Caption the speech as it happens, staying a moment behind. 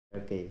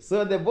Okay,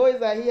 so the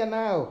boys are here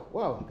now.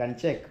 Wow, you can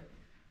check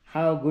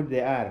how good they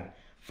are.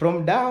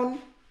 From down,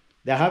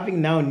 they're having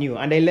now new,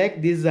 and I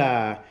like these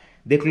the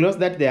clothes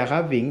that they are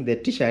having, the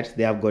t-shirts.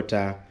 They have got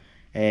a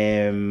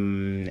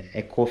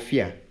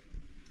kofia.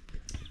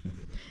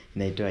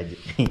 Naitwaje?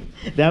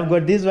 They have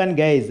got this one,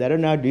 guys. I don't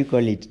know how do you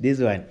call it. This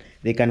one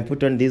they can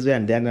put on this one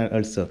and then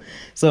also.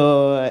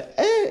 So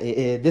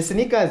the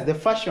sneakers, the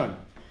fashions.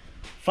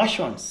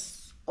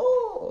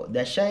 Oh,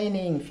 they're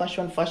shining,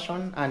 fashion,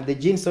 and the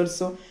jeans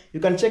also. You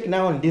can check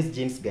now on these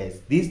jeans,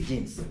 guys. These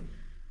jeans.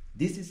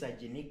 This is a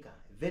Jenica,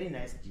 very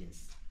nice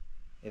jeans,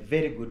 a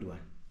very good one.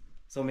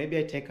 So maybe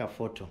I take a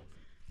photo.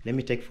 Let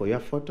me take for your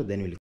photo,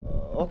 then we'll.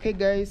 Okay,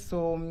 guys.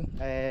 So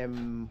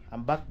I'm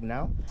back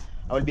now.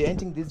 I will be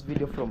ending this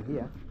video from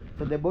here.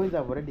 So the boys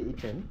have already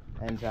eaten,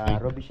 and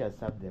Robbie has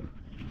served them.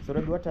 So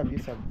Robbie, what have you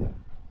served them?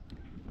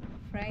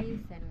 Fries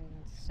and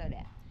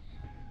soda.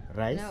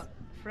 Rice. No,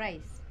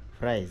 fries.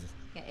 Fries.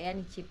 Yeah,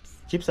 and chips.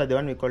 Chips are the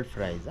one we call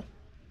fries, huh?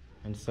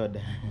 And soda.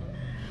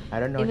 I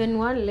don't know. Even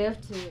one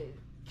left. This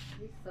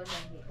soda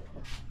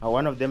here.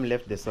 One of them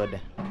left the soda.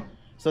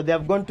 So they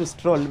have gone to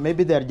stroll.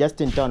 Maybe they are just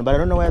in town, but I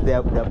don't know where they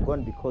have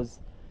gone because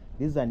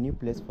this is a new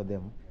place for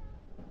them.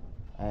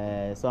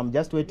 So I'm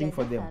just waiting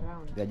for them.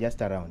 They're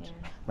just around.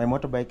 Yeah. My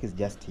motorbike is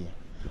just here.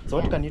 So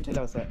what can you tell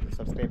our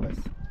subscribers?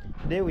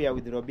 Today we are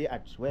with Robbie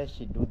at where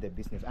she do the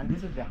business, and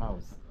this is the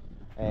house,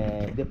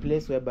 the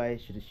place whereby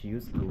she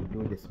used to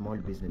do the small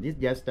business. This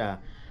is just a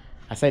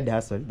side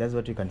hustle. That's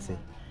what you can say.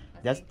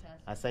 Just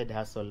a side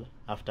hustle.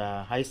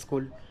 After high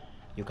school,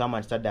 you come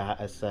and start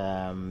a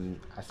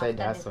side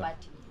hustle.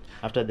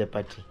 After the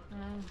party.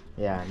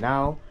 Yeah,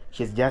 now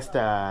she's just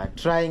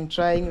trying.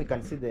 We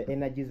can see the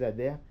energies are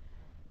there.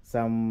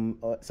 Some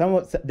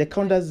of the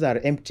counters are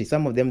empty.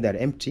 Some of them they are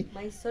empty.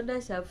 My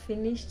sodas have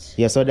finished.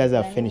 Your sodas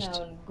are finished.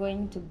 I'm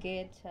going to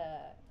get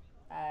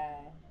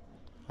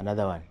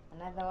another one.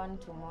 Another one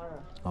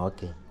tomorrow.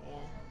 Okay. Yeah.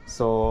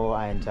 So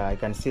and I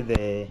can see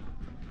this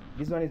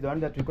one is the one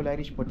that we call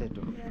Irish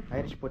potato. Yeah.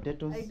 Irish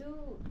potatoes. I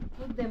do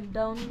put them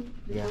down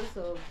because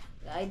of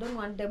I don't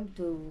want them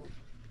to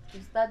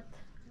start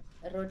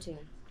rotting.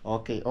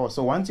 Okay. Oh,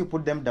 so once you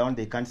put them down,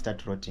 they can't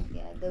start rotting.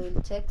 Yeah, they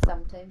will take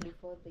some time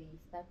before they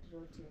start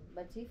rotting.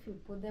 But if you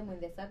put them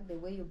in the sack the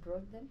way you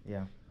brought them,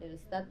 yeah, they will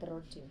start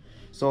rotting.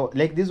 So,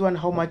 like this one,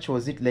 how much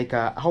was it? Like,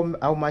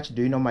 how much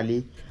do you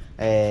normally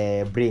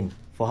bring?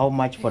 For how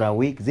much for a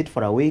week? Is it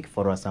for a week?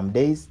 For some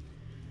days?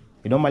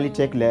 You normally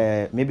take,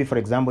 maybe for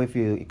example, if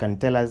you can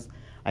tell us,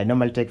 I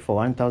normally take for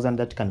 1,000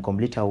 that can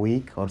complete a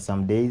week or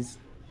some days.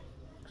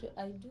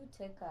 I do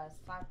take a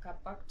sack, a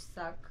packed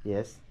sack.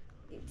 Yes.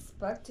 It's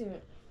packed.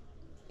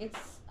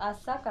 It's a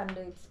sack and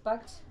it's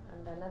packed,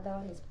 and another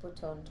one is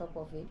put on top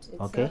of it. It's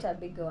not a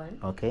big one.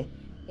 Okay.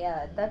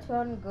 Yeah, that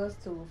one goes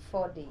to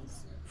 4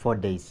 days. 4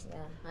 days.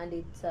 Yeah, and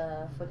it's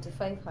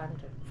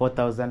 4,500.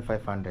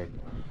 4,500.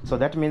 So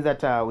that means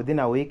that within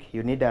a week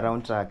you need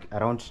around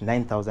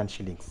 9,000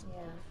 shillings.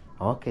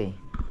 Yeah. Okay.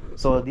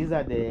 So these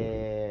are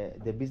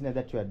the business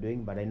that you are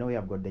doing, but I know you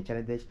have got the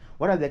challenges.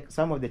 What are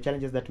some of the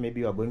challenges that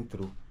maybe you are going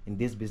through in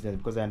this business?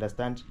 Because I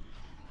understand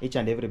each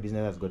and every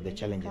business has got the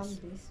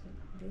challenges.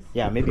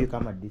 Yeah, maybe you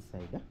come at this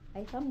side. Huh?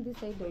 I come this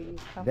side or you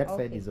come that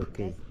side is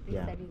okay.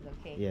 This side is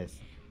okay. Yes.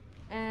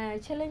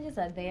 Challenges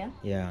are there.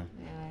 Yeah.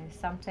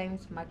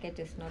 Sometimes market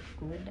is not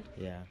good.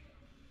 Yeah.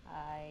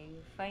 I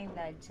find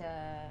that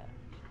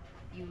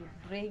you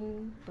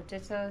bring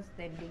potatoes,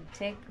 then they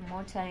take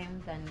more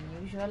time than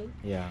usual.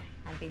 Yeah.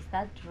 And they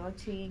start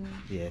rotting.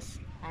 Yes.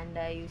 And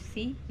you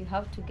see, you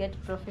have to get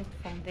profit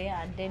from there,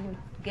 and then you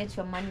get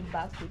your money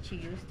back, which you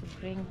used to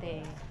bring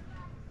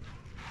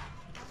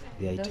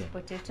those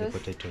potatoes.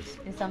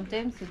 And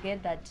sometimes you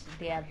get that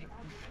they are,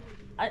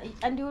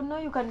 and you know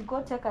you can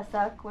go take a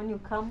sack. When you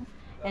come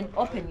and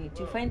open it,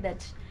 you find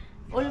that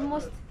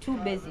almost 2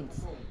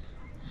 basins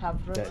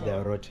have rotten. They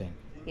are rotten.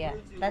 Yeah,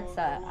 that's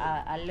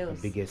a loss.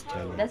 The biggest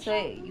challenge. That's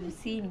why you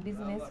see in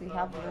business we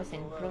have loss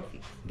and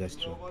profit. That's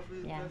true.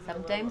 Yeah,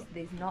 sometimes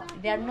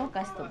there are no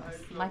customers.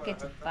 Market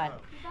is bad.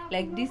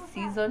 Like this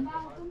season,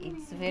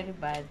 it's very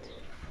bad.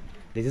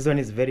 The season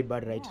is very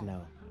bad right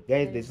now.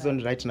 Guys, the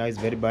season right now is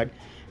very bad.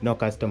 No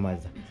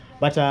customers.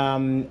 But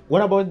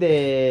what about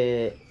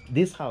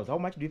this house? How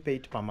much do you pay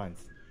it per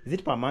month? Is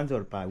it per month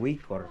or per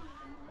week or?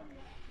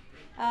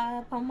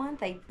 Per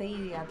month I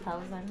pay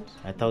 1,000.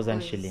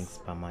 1,000 shillings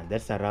per month.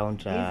 That's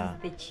around. This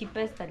is the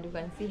cheapest, and you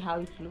can see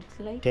how it looks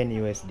like. 10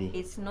 USD.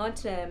 It's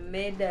not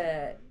made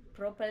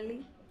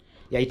properly.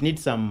 Yeah, it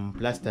needs some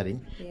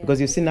plastering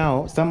because you see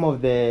now some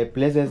of the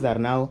places are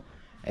now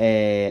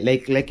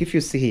like if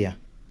you see here,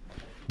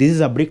 this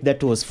is a brick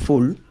that was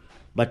full,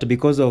 but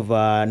because of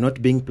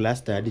not being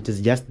plastered, it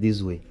is just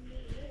this way.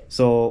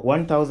 So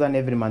 1,000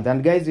 every month,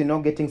 and guys, you know,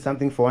 getting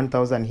something for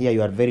 1,000 here,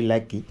 you are very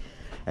lucky.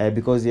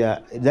 Because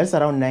that's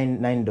around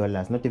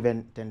 $9, not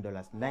even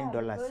 $10,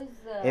 $9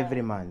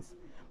 every month.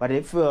 But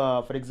if,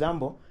 for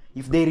example,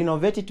 if they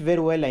renovate it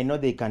very well, I know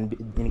they can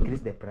increase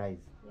the price.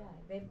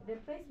 Yeah, the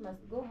price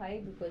must go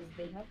high because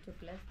they have to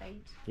plaster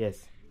it.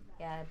 Yes.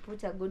 Yeah,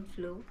 put a good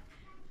flow,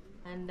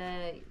 and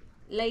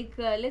like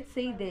let's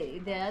say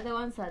the other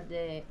ones at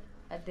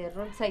the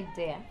roadside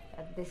there,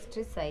 at the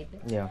street side.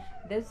 Yeah.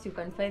 Those you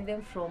can find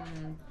them from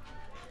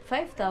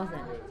 5,000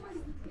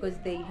 because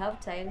they have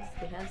tiles,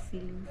 they have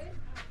ceilings.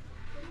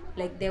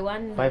 Like the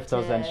one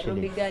 5,000 that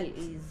shillings. Robbie Girl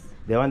is.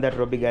 The one that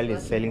Robbie Girl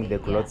is selling the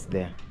clothes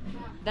there.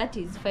 That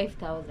is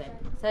 5,000.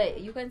 So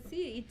you can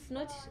see it's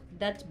not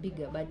that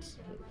bigger, but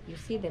you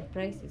see the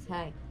price is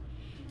high.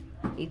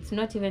 It's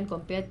not even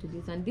compared to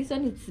this one. This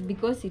one, it's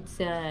because it's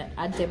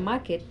at the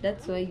market.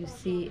 That's why you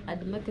see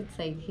at the market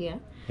side here.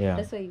 Yeah.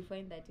 That's why you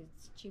find that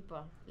it's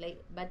cheaper.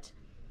 Like, but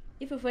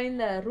if you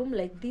find a room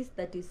like this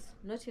that is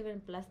not even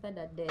plastered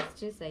at the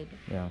street side,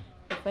 Yeah.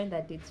 you find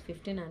that it's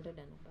 1,500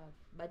 and above.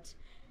 But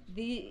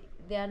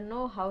there are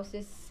no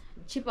houses,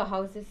 cheaper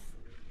houses,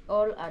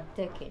 all are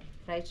taken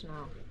right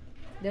now.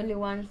 The only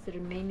ones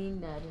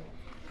remaining are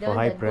the For ones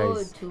high that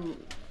price. go to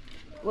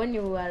when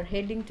you are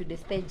heading to the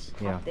stage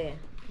Yeah. up there.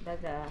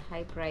 That's a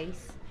high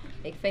price,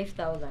 like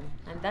 5,000,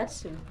 and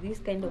that's this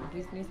kind of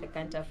business I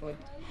can't afford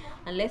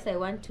unless I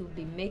want to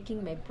be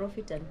making my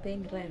profit and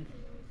paying rent,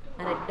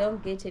 and I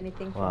don't get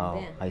anything Wow,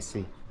 from there. I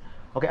see.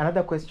 Okay,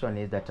 another question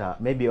is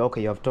that maybe,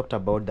 okay, you have talked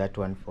about that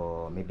one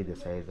for maybe the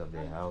size of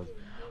the house,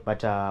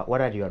 but what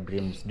are your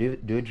dreams? Do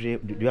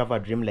you have a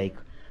dream like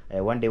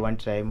one day, one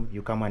time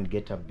you come and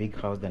get a big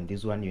house than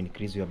this one, you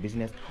increase your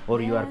business,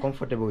 or you are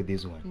comfortable with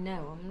this one?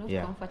 No, I'm not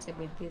Yeah.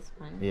 comfortable with this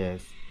one.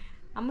 Yes.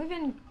 I'm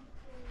even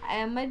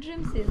my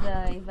dreams is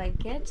if I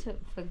get,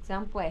 for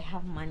example, I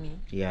have money,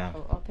 Yeah.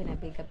 I'll open a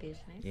bigger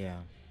business. Yeah.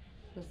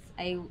 Because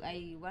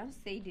I once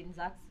said in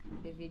Zach's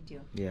the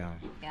video, Yeah.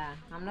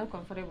 I'm not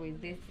comfortable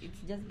with this. It's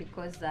just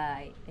because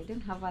I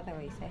don't have other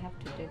ways. I have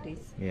to do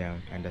this. Yeah,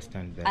 I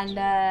understand that.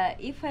 And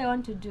if I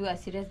want to do a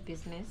serious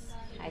business,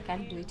 I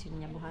can't do it in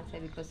Nyabuhansa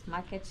because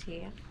market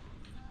here,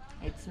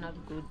 it's not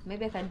good.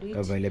 Maybe I can do it.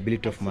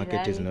 Availability of at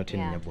market is Sirari, not in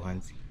yeah.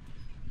 Nyabuhansi.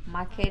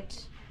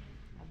 Market,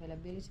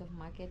 availability of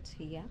market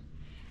here,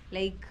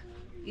 like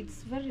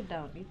it's very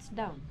down. It's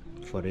down.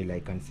 For real,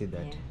 I can see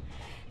that. Yeah.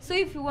 So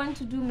if you want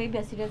to do maybe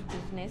a serious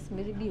business,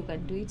 maybe you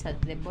can do it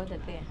at the border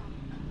there.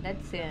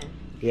 That's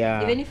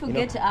Yeah. even if you know-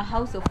 get a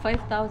house of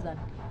 5,000,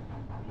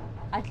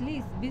 at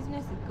least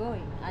business is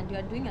going, and you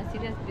are doing a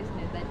serious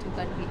business that you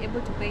can be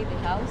able to pay the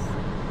house.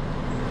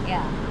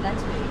 Yeah,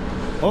 that's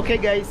way. Okay,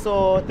 guys,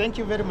 so thank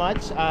you very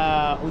much.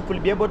 We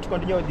could be able to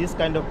continue with this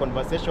kind of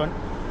conversation,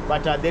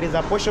 but there is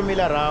a portion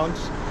mill around.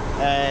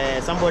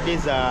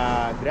 Somebody's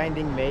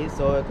grinding maize,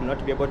 so I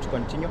cannot be able to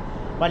continue.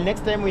 But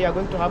next time we are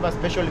going to have a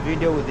special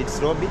video with It's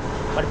Robbie.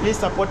 But please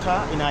support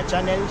her in our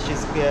channel. She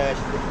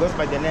goes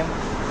by the name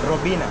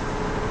Robina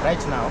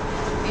right now.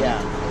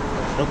 Yeah,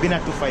 Robina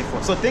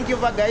 254. So thank you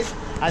for guys.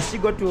 As she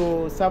go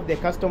to serve the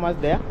customers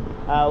there,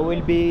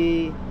 we'll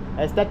be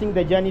starting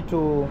the journey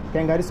to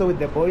Kangariso with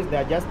the boys. They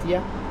are just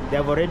here. They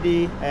have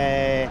already.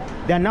 They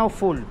are now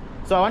full.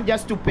 So I want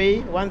just to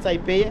pay. Once I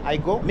pay, I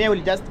go. Me, I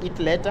will just eat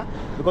later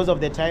because of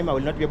the time. I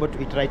will not be able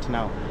to eat right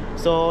now.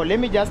 So let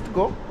me just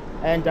go,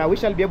 and we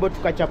shall be able to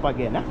catch up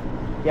again. Huh?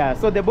 Yeah.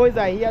 So the boys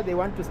are here. They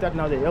want to start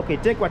now. Okay,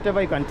 take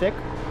whatever you can take.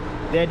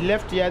 They had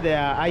left here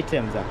their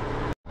items.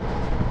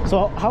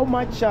 So how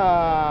much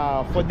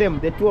for them?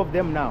 The two of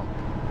them now.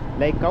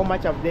 Like how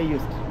much have they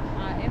used?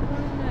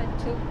 Everyone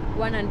took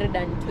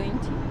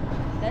 120.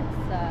 That's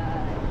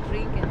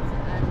drink and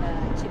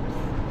chips.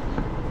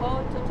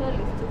 For total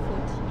is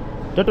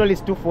 240. Total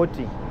is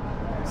 240.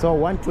 So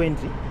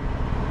 120.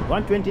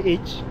 120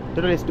 each.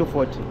 Total is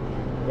 240.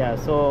 Yeah,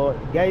 so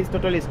guys,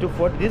 total is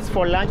 240. This is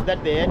for lunch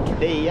that they had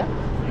today here.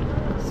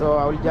 So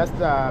I will just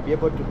be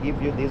able to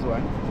give you this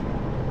one.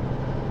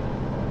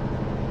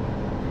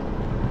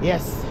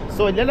 Yes.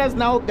 So let us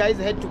now, guys,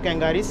 head to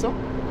Kangariso.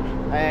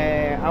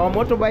 Our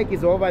motorbike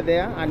is over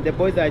there, and the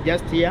boys are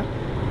just here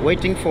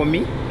waiting for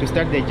me to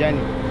start the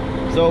journey.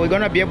 So we're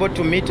gonna be able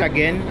to meet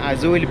again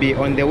as we will be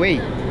on the way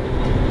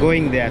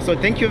going there. So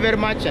thank you very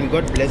much, and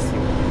God bless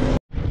you.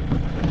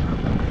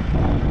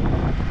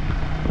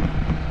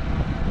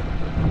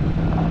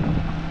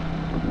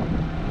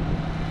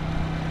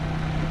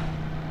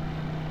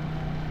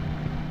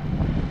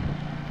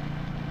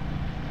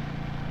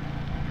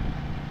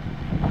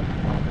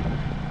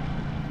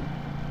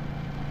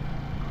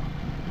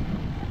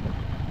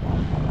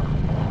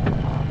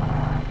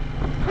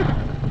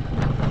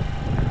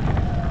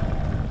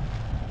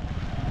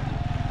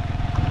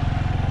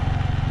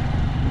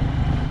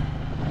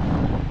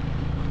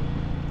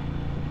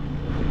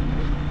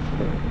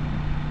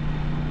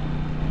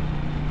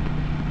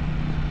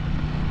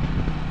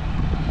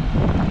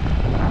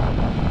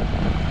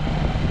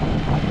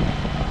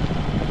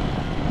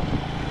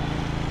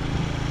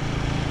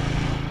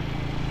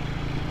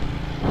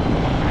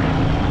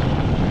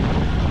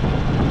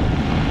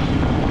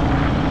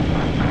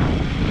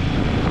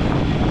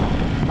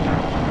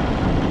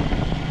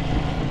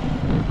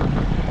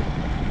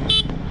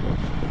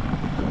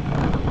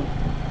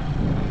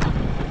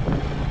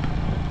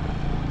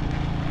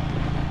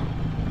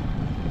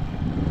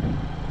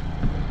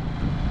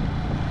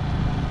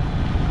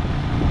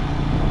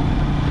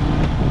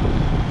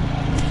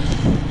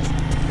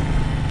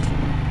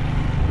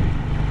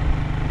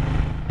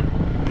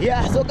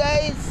 Yeah, so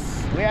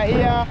guys, we are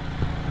here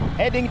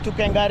heading to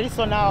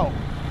Kengariso now.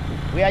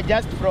 We are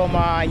just from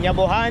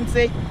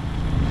Nyabohanse,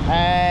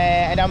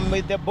 and I'm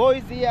with the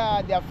boys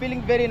here. They are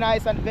feeling very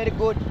nice and very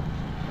good.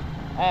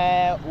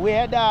 We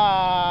had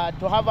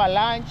to have a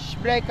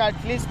lunch break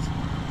at least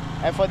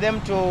for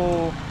them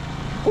to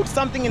put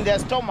something in their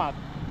stomach,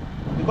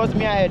 because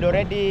Mia had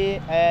already,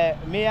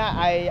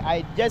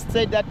 I just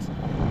said that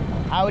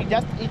I will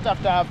just eat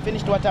after I've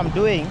finished what I'm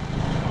doing.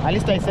 At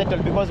least I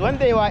settled, because when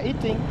they were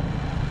eating,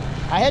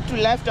 I had to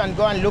left and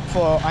go and look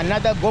for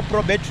another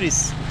GoPro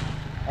batteries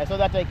so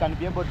that I can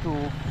be able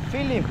to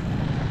film,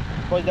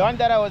 because the one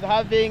that I was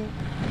having,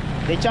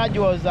 the charge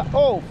was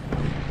off.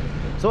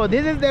 So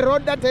this is the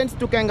road that ends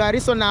to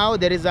Kengariso now.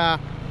 There is a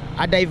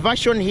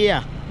diversion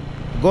here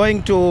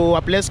going to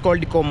a place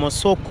called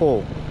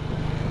Komosoko,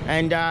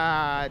 and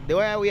the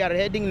way we are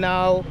heading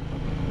now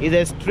is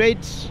a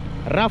straight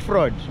rough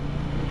road.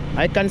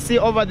 I can see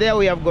over there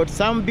we have got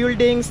some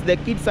buildings. The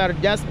kids are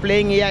just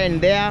playing here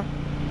and there.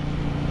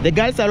 The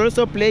girls are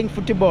also playing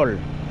football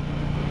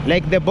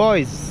like the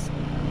boys.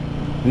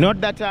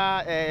 Not that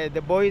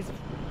the boys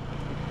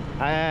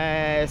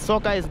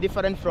soccer is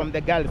different from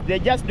the girls. They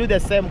just do the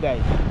same,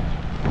 guys.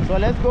 So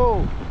let's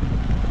go.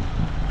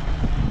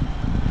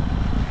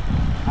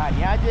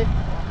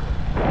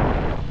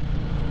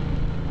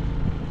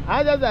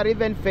 Others are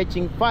even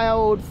fetching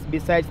firewoods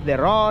besides the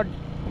road.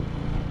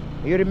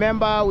 You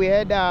remember we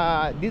had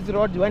this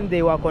road when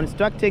they were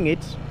constructing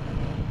it,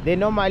 they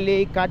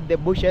normally cut the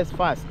bushes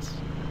first.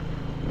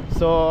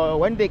 So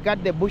when they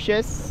cut the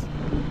bushes,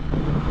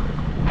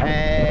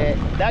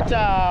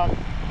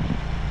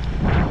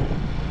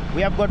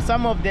 we have got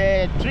some of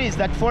the trees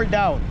that fall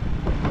down.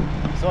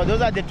 So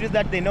those are the trees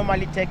that they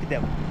normally take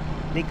them.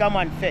 They come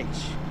and fetch.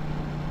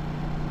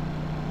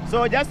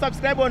 So just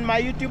subscribe on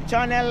my YouTube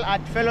channel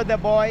at Fellow the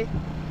Boy.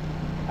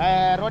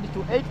 Road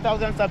to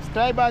 8,000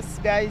 subscribers,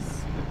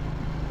 guys.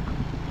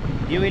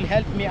 You will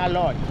help me a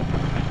lot.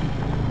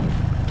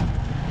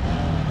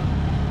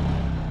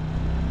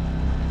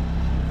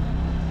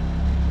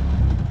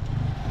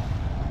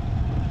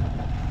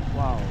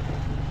 Wow.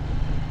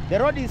 The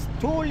road is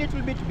too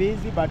little bit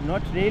busy, but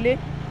not really.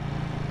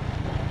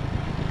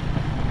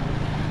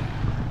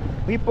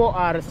 People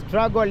are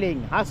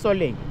struggling,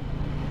 hustling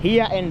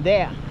here and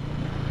there.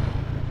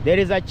 There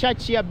is a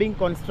church here being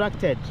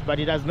constructed, but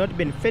it has not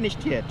been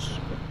finished yet.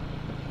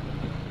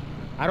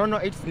 I don't know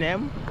its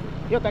name.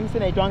 You can see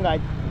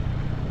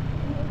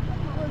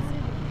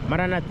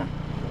Maranatha.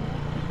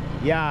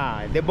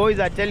 Yeah, the boys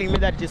are telling me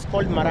that it's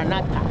called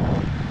Maranatha.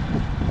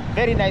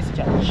 Very nice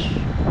church.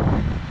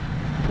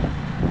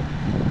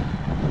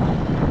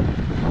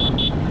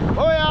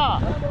 Oh yeah!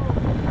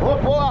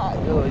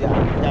 Oh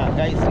yeah,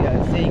 guys, we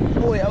are saying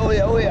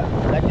oh yeah.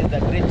 That is the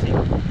great thing.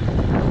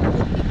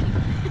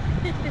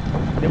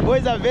 The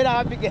boys are very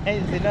happy,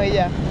 guys, you know,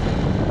 here.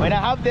 When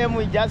I have them,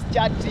 we just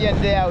chat here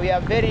and there. We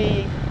are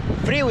very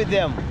free with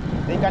them.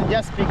 They can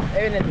just speak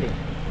anything.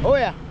 Oh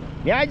yeah.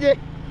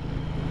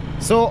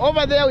 So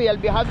over there we'll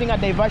be having a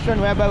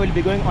diversion whereby we'll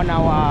be going on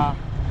our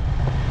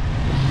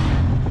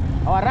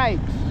right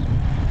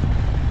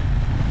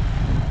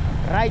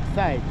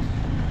side.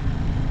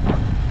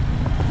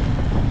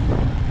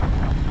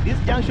 This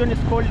junction is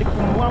called the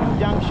Kumwamu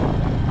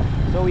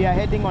Junction. So we are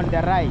heading on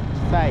the right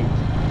side.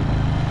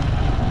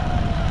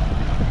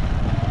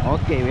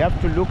 Okay, we have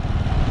to look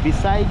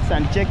besides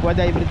and check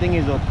whether everything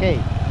is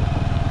okay.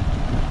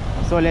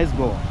 So let's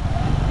go.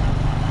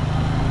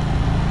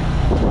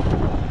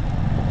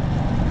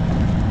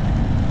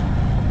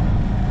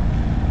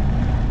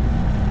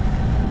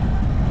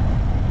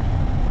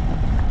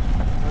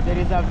 So there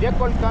is a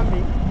vehicle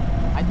coming.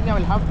 I think I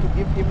will have to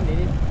give him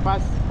the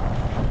pass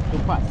to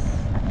pass.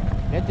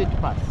 Let it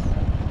pass.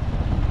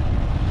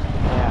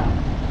 Yeah.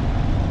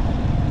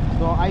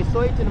 So I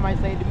saw it in my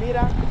side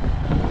mirror.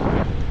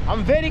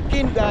 I'm very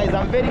keen, guys.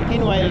 I'm very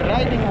keen while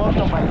riding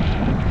motorbike.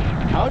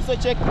 I also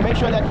make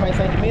sure that my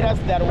side mirrors,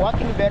 they are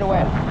working very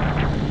well.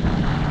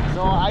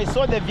 So I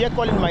saw the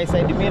vehicle in my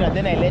side mirror,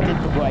 then I let it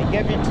to go. I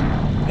gave it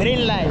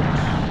green light.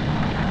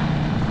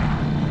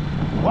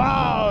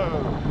 Wow!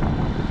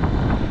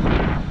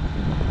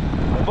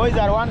 The boys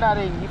are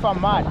wondering if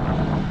I'm mad.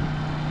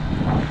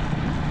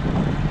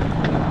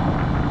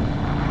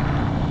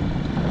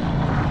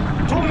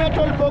 Two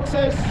metal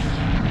boxes,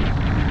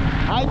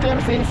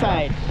 items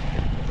inside.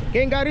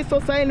 Kengariso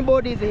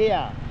signboard is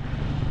here.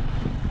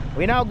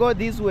 We now go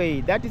this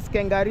way. That is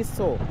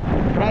Kengariso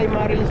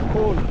Primary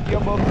School. PO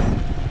Box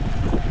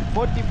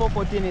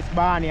 4414 is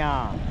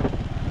Banya.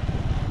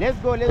 Let's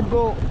go.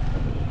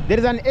 There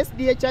is an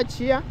SDA church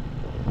here.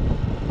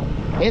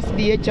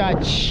 SDA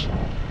church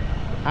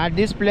at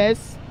this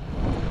place.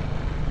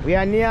 We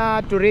are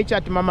near to reach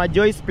at Mama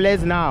Joy's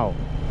place now.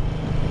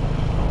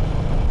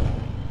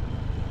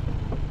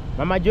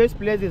 Mama Joy's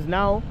place is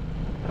now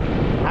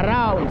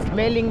around,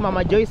 smelling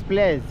Mama Joy's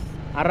place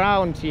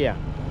around here.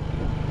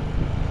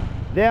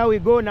 There we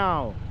go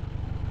now.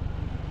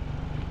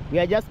 We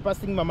are just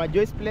passing Mama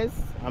Joy's place.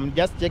 I'm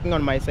just checking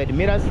on my side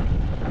mirrors.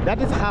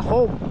 That is her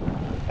home.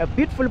 a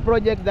beautiful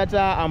project that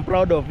I'm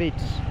proud of it.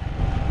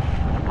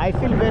 I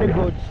feel very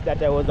good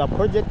that I was a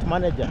project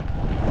manager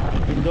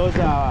in those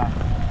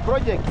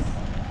projects,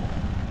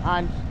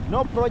 and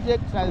no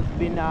project has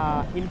been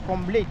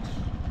incomplete.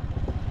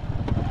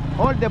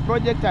 All the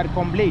projects are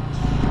complete.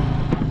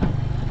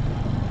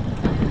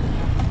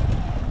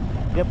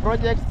 The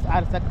projects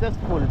are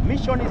successful.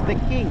 Mission is the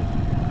king.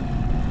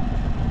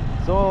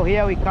 So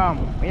here we come,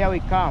 here we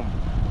come.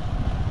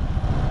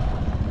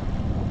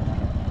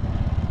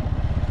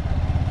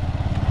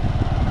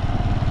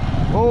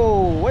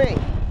 Oh wait,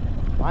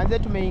 manze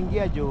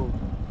tumeingia jo.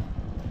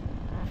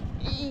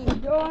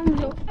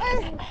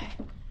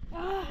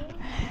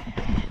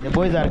 The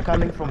boys are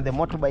coming from the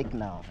motorbike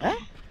now.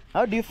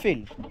 How do you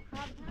feel?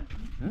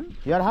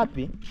 You are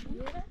happy?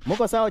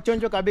 Muko sawa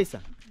chonjo kabisa?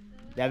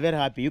 They are very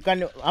happy. You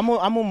can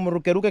amu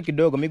mrukeruke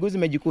kidogo, miguu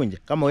zimejikunja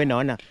kama wewe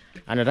naona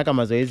anataka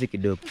mazoezi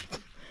kidogo.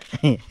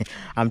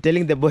 I'm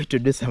telling the boy to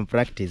do some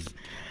practice.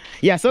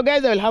 Yeah, so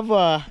guys, I will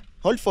have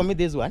hold for me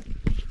this one.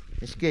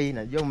 Nishikie hii,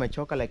 najua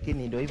umechoka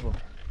lakini ndio hivyo.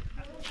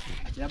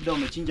 Labda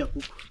umechinja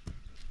kuku.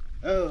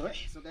 Oh,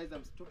 so guys,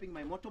 I'm stopping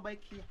my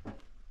motorbike here.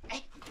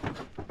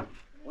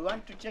 We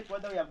want to check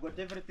whether we have got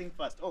everything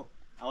first. Oh,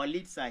 our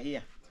leads are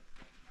here.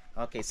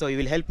 Okay, so you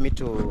will help me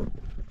to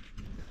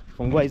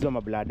fungua hizo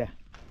mablada.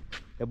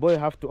 The boy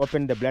have to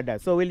open the bladder.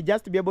 So we'll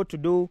just be able to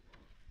do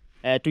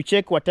to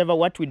check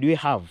what we do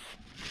have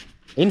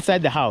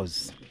inside the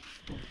house.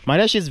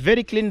 Maresh is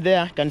very clean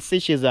there. You can see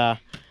she's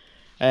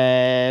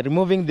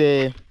removing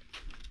the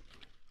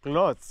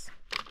clothes.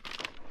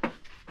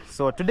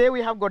 So today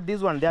we have got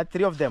this one. There are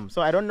 3 of them.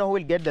 So I don't know who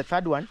will get the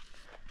 3rd one,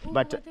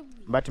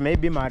 but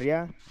maybe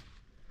Maria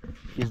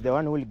is the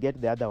one who will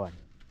get the other one.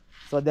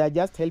 So they are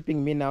just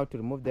helping me now to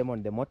remove them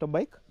on the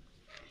motorbike.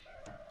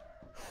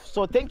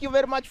 So thank you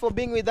very much for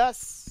being with us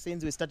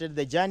since we started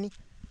the journey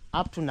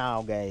up to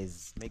now,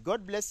 guys. May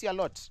God bless you a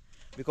lot,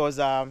 because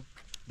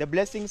the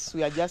blessings,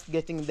 we are just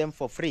getting them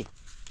for free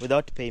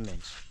without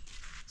payment.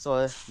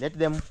 So let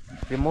them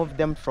remove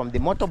them from the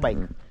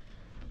motorbike.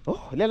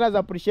 Oh, let us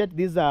appreciate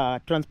these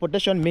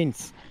transportation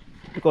means,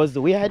 because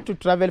we had to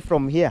travel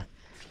from here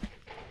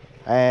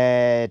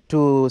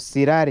to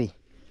Sirari.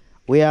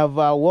 We have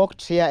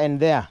walked here and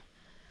there.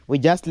 We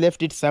just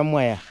left it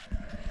somewhere.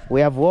 We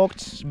have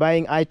walked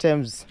buying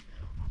items.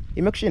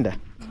 Imekushinda?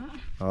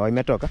 Oh,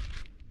 imetoka.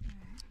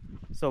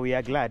 So we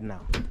are glad now.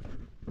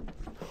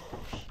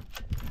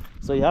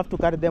 So you have to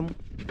carry them.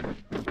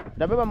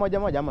 Dabeba moja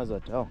moja ama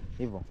zote. Oh,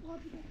 hivyo.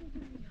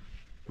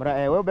 Mara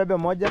wewe bebe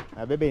moja,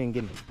 bebe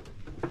nyingine.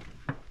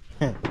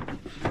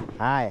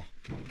 Haya.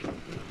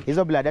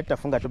 Hizo blada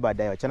tutafunga tu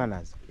baadaye, achana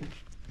nazo.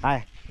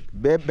 Haya.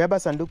 Beba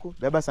sanduku,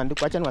 beba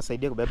sanduku. Acha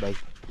niwasaidie kubeba hii.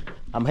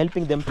 I'm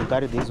helping them to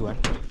carry this one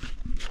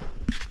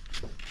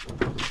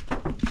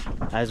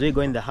as we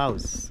go in the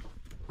house.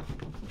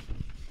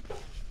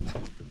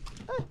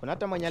 Kuna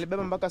hata mwenye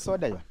alibeba mpaka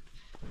soda hiyo.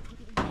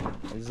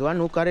 This one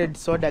who carried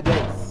soda,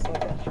 guys.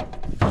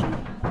 Soda.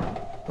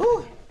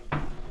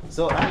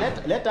 So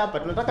let hapa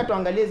tunataka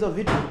tuangalie hizo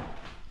vitu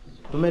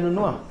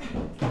tumenunua.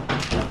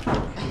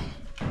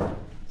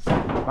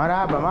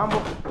 Marahaba,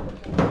 mambo.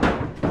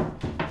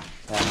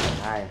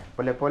 Haya,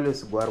 pole pole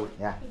usigwaru.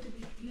 Yeah.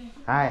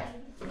 Haya.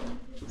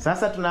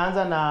 Sasa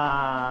tunaanza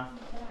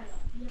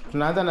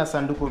na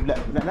sanduku.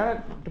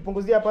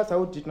 Tupunguzie hapa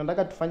sauti,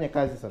 tunataka tufanye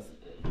kazi sasa.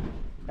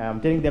 I'm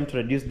telling them to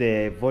reduce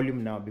the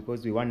volume now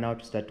because we want now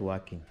to start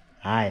working.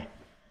 Haya.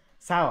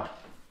 Sawa.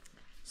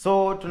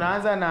 So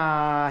tunaanza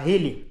na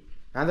hili.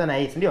 Naanza na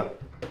hii, ndio?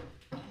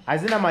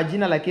 Hazina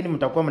majina lakini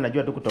mtakuwa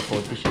mnajua tu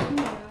kutofautisha.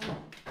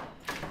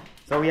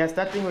 So we are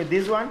starting with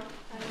this one.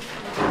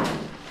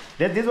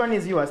 This one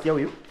is yours,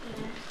 yeah, you?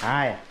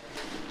 Haya.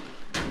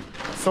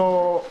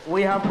 So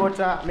we have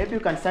got maybe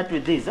you can start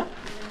with this.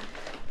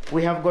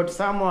 We have got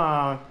some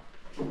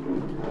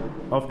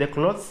of the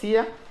clothes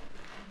here.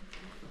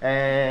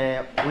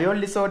 We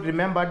only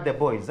remembered the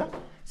boys.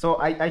 So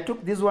I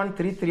took this one,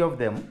 three of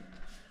them.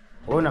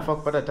 Wewe unafaa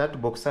kupata 3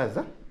 boxers.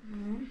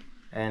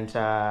 And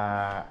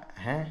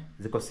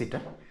ziko 6.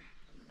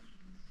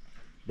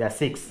 There are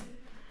 6.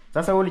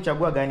 Sasa wewe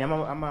ulichagua gani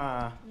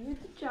ama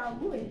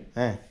nichague?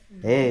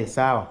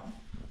 Sawa.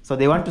 So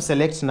they want to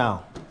select now.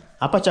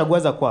 Hapa chagua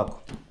za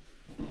kwako.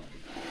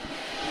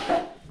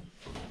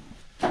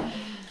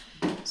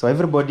 So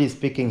everybody is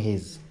picking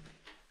his.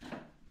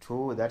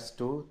 2, that's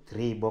 2,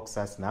 3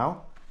 boxers now.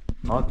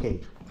 Okay.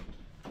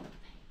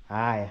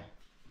 Haya.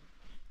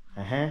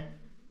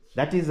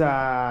 That is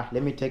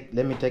let me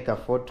take a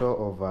photo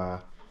of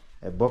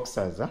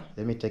boxers.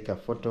 Let me take a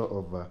photo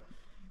of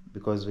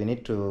because we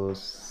need to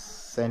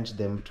send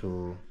them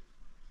to.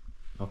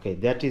 Okay,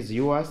 that is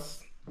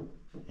yours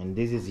and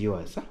this is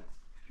yours.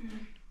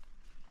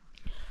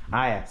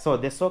 Haya, so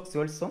the socks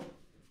also.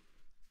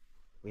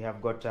 We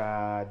have got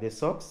the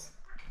socks.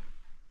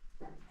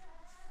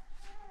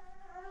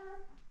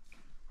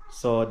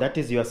 So that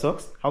is your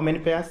socks. How many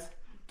pairs?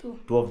 2.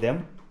 2 of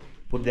them.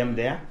 Put them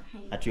there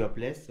at your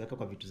place. Weka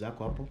kwa vitu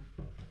zako hapo.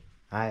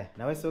 Haya,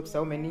 na wewe socks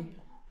how many?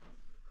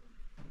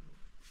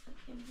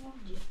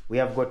 We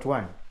have got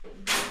 1.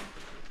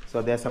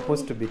 So they are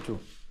supposed to be 2.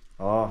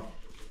 Oh,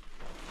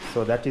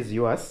 so that is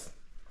yours.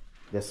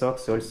 The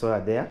socks also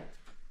are there.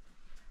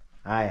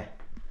 Haya.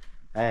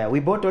 We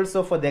bought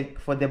also for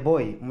the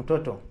boy,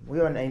 mtoto.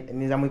 Huyo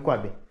ni za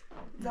Mwikwabe.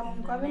 Za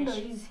Mwikwabe ndo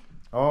hizi.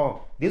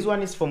 Oh, this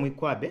one is for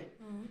Mwikwabe.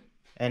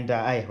 And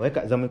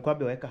weka za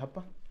Mwikwabe weka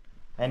hapa.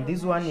 And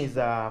this one is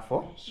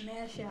for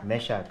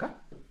Meshach.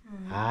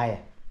 Haya.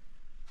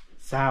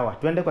 Sawa,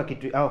 tuende kwa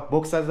kitu.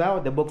 Boxer zao,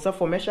 the boxer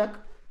for Meshach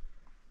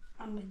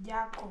and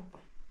Jacob.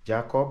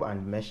 Jacob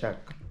and Meshach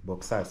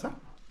boxers.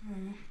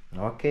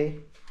 Okay.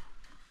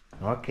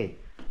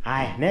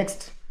 Haya,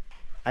 next.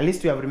 At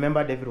least you have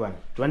remembered everyone.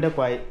 Tuende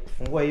kwa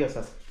fungua hiyo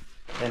sasa.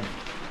 Then.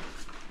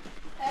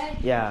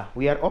 Yeah,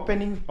 we are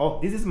opening. Oh,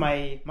 this is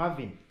my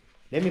Marvin.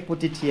 Let me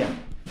put it here.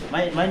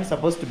 Mine is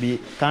supposed to be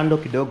kando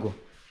kidogo.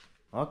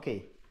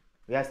 Okay.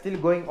 We are still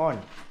going on.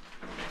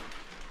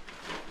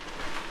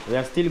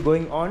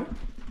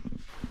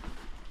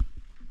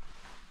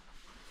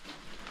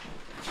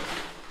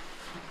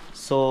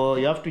 So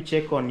you have to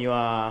check on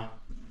your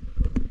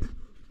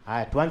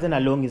tuanze na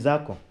longi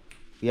zako.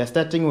 We are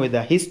starting with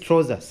his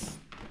trousers.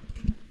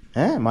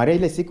 Maria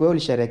ile siku wewe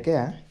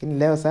ulisherekea, lakini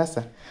leo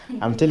sasa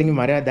I'm telling you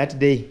Maria that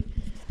day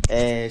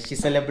she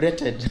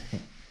celebrated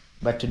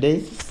but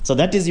today, so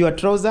that is your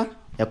trouser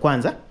ya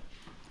kwanza.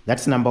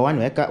 That's number 1.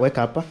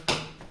 Weka hapa.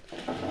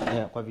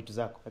 Kwa vitu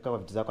zako. Weka kwa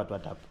vitu zako tu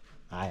hapa.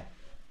 Haya.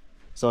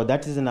 So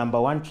that is the number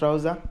 1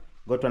 trouser.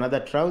 Go to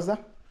another trouser.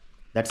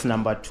 That's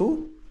number 2.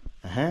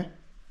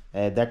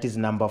 That is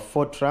number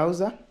 4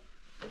 trouser.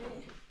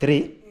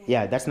 3.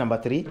 Yeah, that's number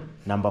 3.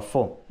 Number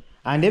 4.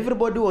 And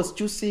everybody was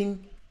choosing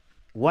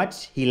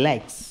what he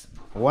likes.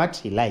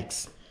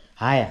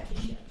 Haya.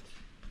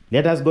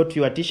 Let us go to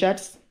your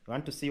t-shirts. You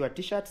want to see your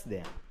t-shirts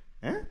there?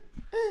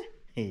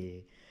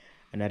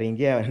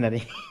 Naringia.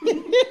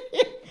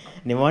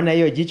 Nimeona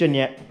hiyo jicho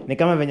ni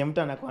kama venye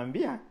mtu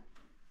anakuambia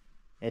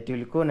eti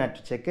ulikuwa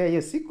unatuchekea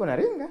hiyo siku na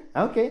ringa.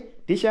 Okay,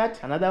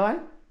 t-shirt, another one.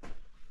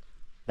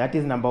 That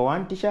is number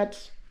 1 t-shirt.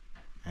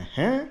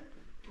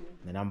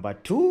 The number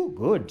 2,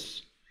 good.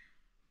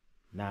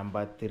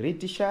 Number 3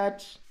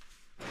 t-shirt.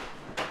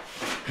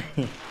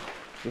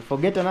 You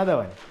forget another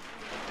one.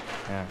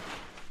 Yeah.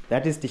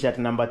 That is t-shirt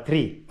number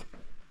 3.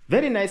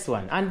 Very nice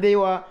one. And they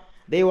were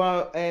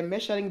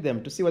measuring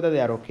them to see whether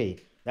they are okay.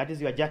 That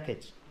is your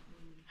jacket.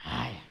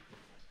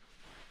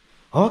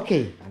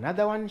 Okay,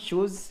 another one,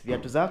 shoes,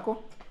 viatu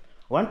zako.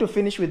 Want to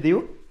finish with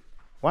you?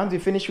 Once we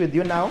finish with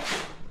you now,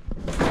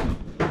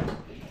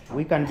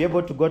 we can be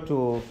able to go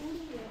to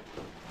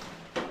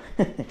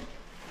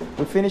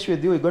we finish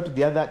with you, we go to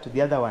the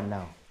other one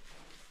now.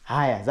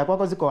 Haya, za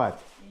kwako ziko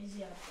wapi?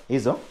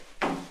 Hizo?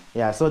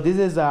 Yeah, so this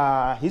is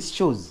his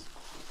shoes.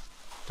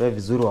 Toe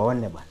vizuri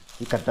waone bwana.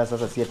 Hii karatasi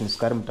sasa si eti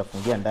sukari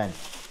mtafungia ndani.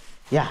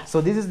 Yeah,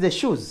 so this is the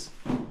shoes.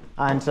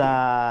 And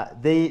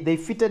they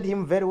fitted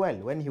him very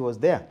well when he was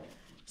there.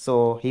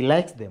 So he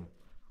likes them.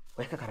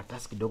 Weka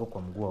karatasi kidogo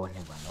kwa mguu waone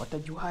bwana.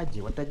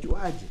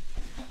 Watajuaje?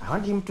 I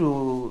want him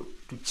to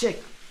check.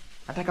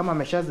 Hata kama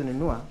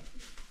ameshazinunua,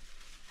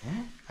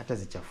 hata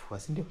zichafua,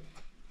 si ndio?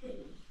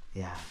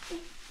 Yeah.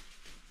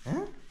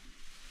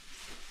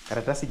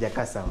 Karatasi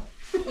jakaa sawa.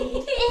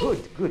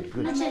 Good.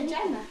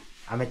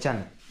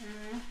 Amechana.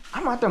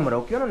 Ama hata mra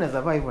ukiona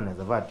unaweza vaa hivyo,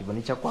 unaweza vaa hivyo.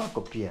 Ni cha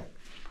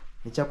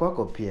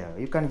kwako pia.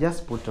 You can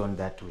just put on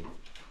that way.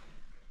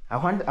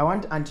 I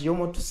want Auntie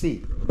Yomo to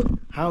see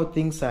how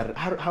things are,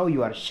 how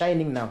you are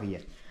shining now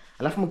here.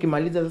 Alafu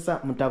mkimaliza sasa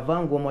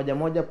mtavaa nguo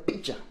moja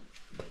picha.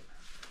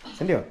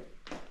 Si ndio?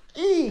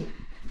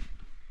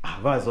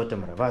 Vaa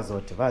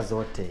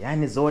zote.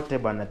 Yaani zote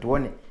bana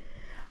tuone.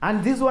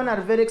 And these one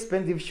are very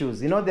expensive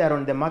shoes. You know they are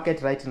on the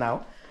market right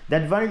now. The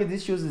advantage of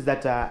these shoes is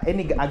that a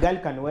girl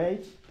can wear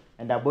it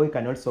and a boy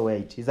can also wear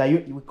it.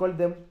 We call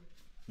them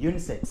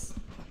unisex.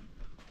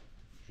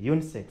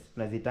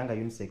 Tunazitanga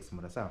unisex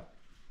mara sawa.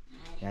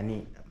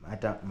 Yaani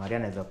hata Maria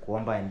anaweza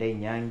kuomba ende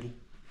Nyangi.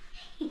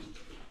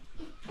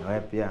 Na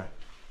wewe pia.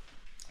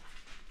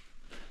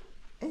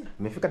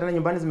 Nimefika tena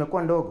nyumbani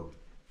zimekuwa ndogo.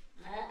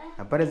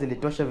 Na pale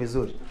zilitosha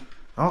vizuri.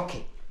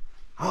 Okay.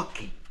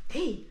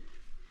 Hey.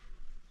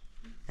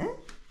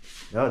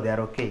 Oh, they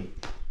are okay.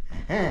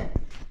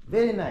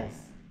 Very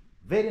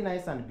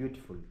nice and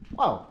beautiful.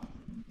 Wow.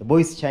 The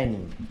boy is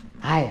shining.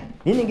 Haya.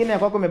 Nini nyingine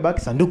kwako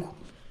imebaki? Sanduku.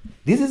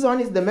 This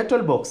one is the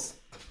metal box.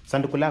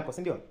 Sanduku lako,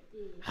 si ndio?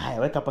 Haya,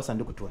 weka hapa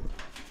sanduku tuone.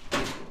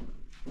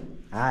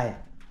 Haya.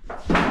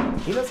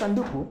 Hilo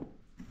sanduku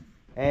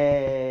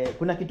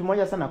kuna kitu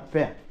moja sana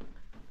kupea.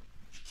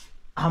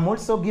 I'm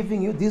also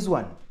giving you this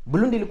one.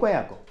 Blundi ilikuwa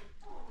yako?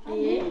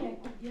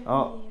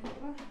 Oh.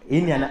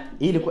 Hii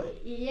ilikuwa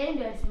yeye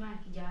ndio alisema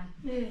kijana.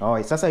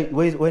 Oh, sasa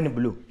wewe ni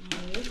blue.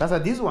 Sasa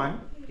this one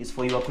is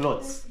for your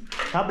clothes.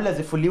 Kabla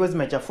zifuliwe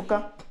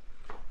zimechafuka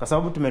kwa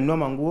sababu tumenunua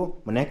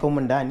manguo, mnaweka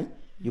huko ndani.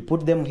 You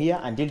put them here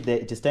until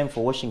it is time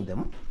for washing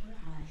them.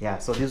 Yeah,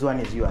 so this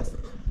one is yours.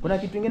 Kuna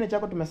kitu kingine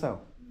chako tumesahau?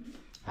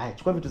 Haya,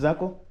 chukua vitu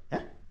zako.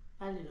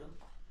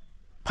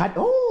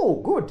 Padlock. Oh,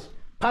 good.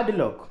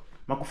 Padlock.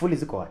 Makufuli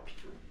ziko wapi?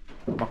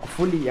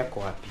 Makufuli yako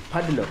wapi?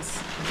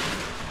 Padlocks.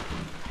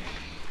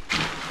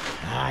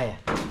 Haya.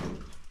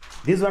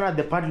 These one are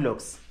the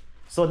padlocks.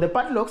 So the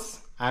padlocks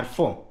are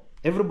 4.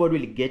 Everybody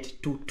will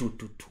get 2, 2,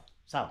 2, 2.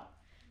 Sawa?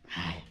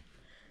 Haya.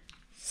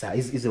 Sasa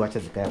hizi wacha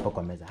zikae hapo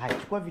kwa meza. Haya,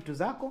 chukua vitu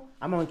zako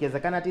ama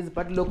ikiwezekana hata hizi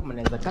padlock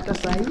mnaweza kata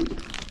saa hii.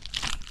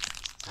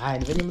 Haya,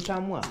 ni venye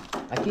mtaamua.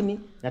 Lakini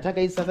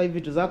nataka hizi sasa hivi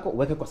vitu zako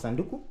uweke kwa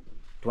sanduku.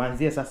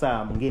 Tuanzie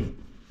sasa mwingine.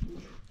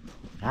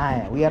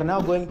 Haya, we are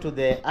now going to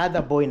the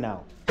other boy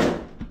now.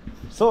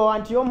 So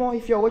Auntie Omo,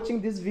 if you are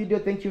watching this video,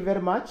 thank you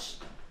very much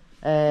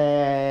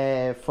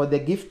for the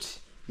gift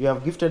you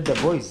have gifted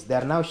the boys. They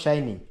are now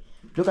shining.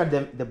 Look at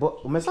them.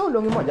 Umesahau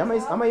longi moja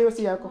ama hiyo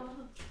si yako?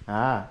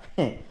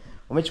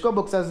 Umechukua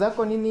boxers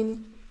zako nini?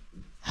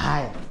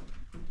 Haya.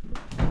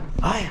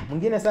 Haya,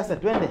 mwingine sasa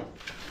twende.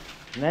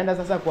 Tunaenda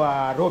sasa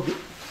kwa Robbie.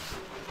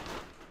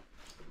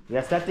 We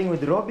are starting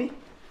with Robbie.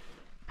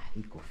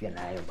 Hii kofia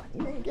nayo bana.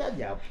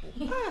 Inaingiaje hapo?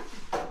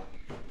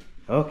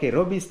 Okay,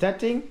 Robbie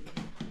starting.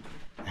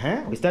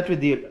 We start with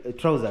the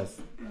trousers.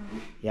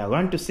 Yeah, I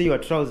want to see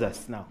your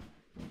trousers now.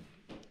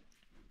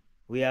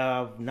 We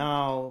are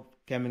now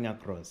coming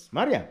across.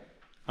 Maria,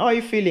 how are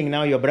you feeling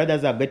now? Your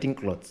brothers are getting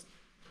clothes.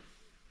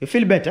 You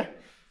feel better?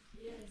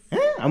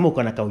 Yes. Ama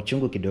uko na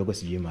kauchungu kidogo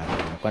sijui Maria.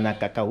 Uko na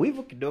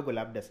kakawivu kidogo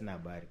labda sina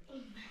habari.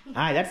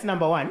 That's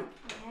number 1.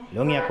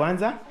 Longi ya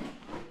kwanza.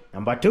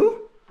 Number 2.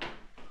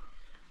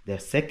 The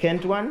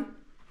second one.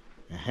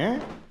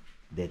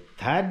 The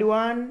third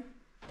one.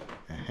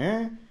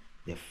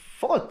 The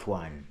fourth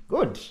one.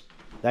 Good.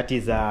 That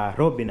is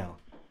Robbie now.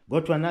 Go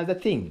to another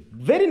thing.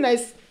 Very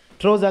nice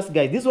trousers,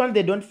 guys. This one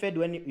they don't fade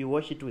when you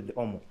wash it with the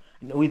Omo,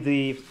 with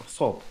the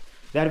soap.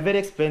 They are very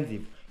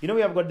expensive. You know,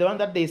 we have got the one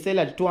that they sell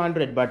at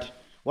 200, but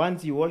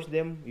once you wash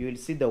them, you will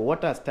see the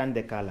water stand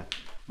the color.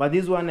 But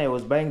this one I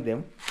was buying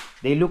them,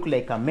 they look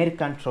like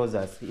American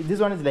trousers. This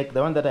one is like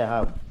the one that I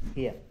have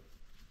here.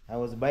 I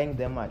was buying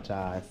them at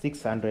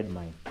 600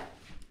 mine.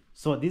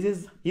 So this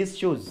is his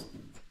shoes.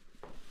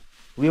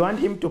 We want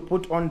him to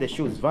put on the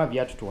shoes. Vaa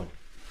viatu tuone.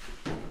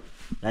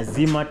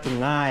 Lazima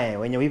tungae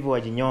wenye wivu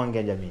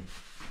wajinyonge jamii.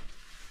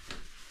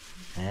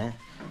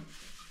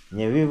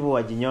 Wenye wivu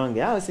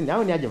wajinyonge.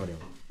 Hao ni aje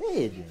mrembo.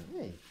 Hey.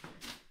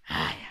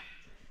 Haya.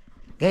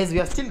 Guys, we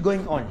are still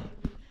going on.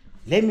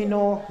 Let me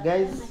know,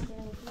 guys,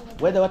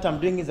 whether what I'm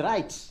doing is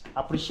right.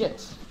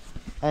 Appreciate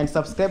and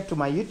subscribe to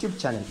my YouTube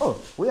channel. Oh,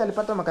 huyu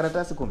alipata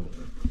makaratasi kumbe.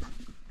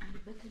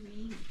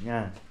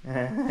 Yeah.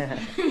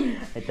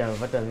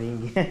 Atapata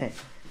mingi.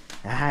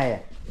 Haya.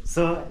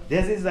 So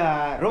this is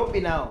Robbie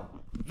now.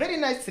 Very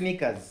nice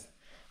sneakers.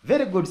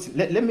 Very good.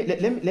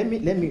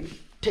 Let me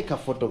take a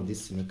photo of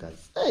these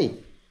sneakers. Hey,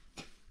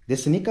 the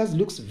sneakers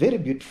looks very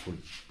beautiful.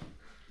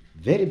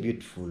 Very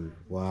beautiful.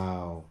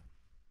 Wow.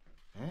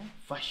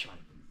 Fashion.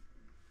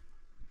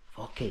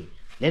 Okay.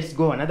 Let's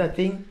go. Another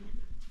thing.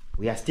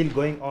 We are still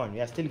going on.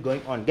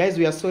 Guys,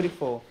 we are sorry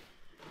for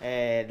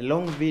the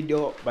long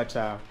video, but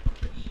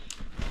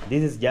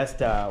this is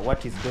just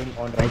what is going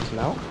on right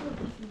now.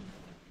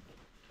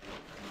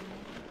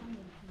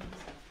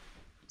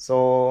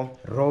 So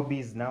Robbie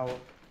is now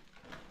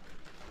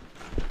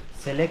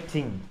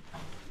selecting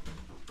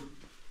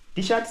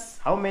t-shirts.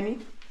 How many?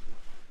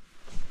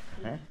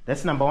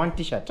 That's number 1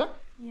 t-shirt. Huh?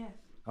 Yes.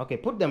 Okay,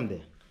 put them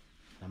there.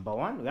 Number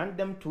 1, we want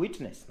them to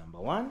witness. Number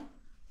 1.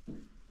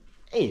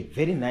 Hey,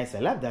 very nice. I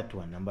love that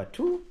one. Number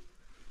 2.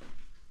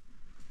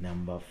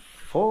 Number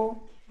 4.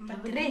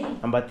 Number 3.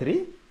 Number 3.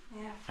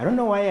 Yeah. I don't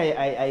know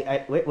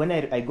why when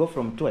I go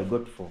from 2 I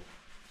got 4.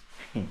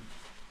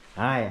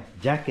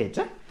 Jacket.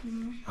 Huh?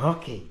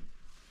 Okay.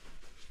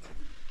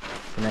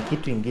 Kuna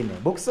kitu ingine.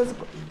 Boxers.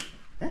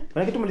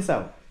 Kuna kitu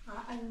mlisahau?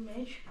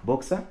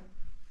 Boxer.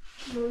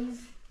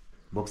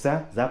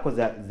 Boxer zako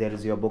there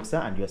is your boxer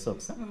and your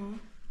socks.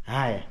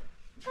 Haya.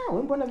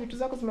 Wewe mbona vitu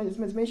zako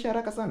zimeisha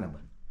haraka sana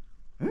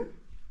bwana?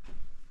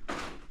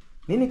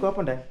 Nini kwa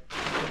hapo ndani?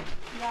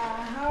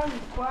 Hao ni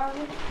kwao.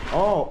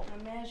 Oh.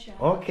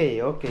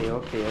 Okay.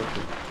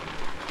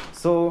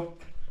 So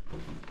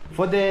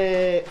for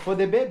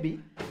the baby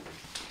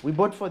we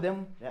bought for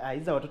them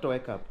is our watoto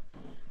wake up.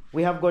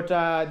 We have got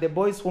the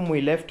boys whom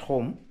we left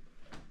home,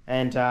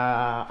 and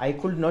I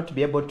could not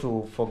be able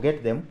to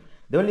forget them.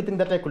 The only thing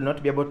that I could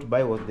not be able to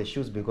buy was the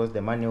shoes because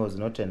the money was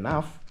not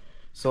enough.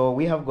 So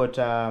we have got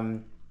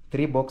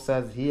 3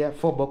 boxers here,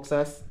 4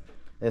 boxers,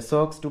 the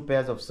socks, 2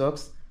 pairs of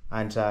socks,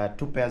 and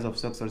 2 pairs of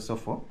socks also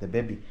for the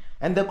baby.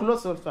 And the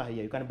clothes also are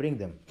here. You can bring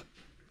them.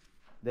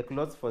 The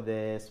clothes for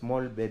the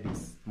small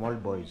babies, small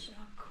boys.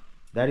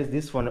 That is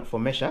this for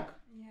Meshach.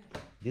 Yeah.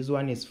 This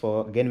one is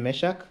for again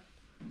Meshach.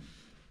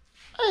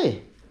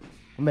 Hey,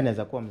 kumbe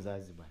naweza kuwa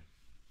mzazi bwana.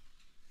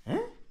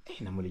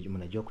 Na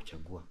mnajua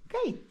kuchagua.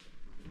 Okay.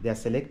 They are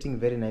selecting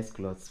very nice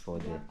clothes for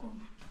the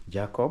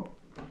Jacob.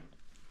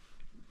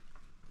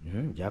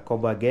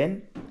 Jacob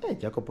again. Hey,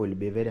 Jacob will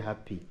be very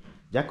happy.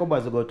 Jacob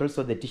has got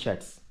also the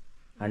t-shirts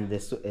and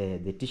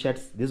the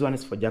t-shirts. This one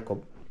is for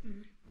Jacob.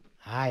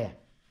 Haya.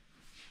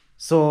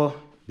 So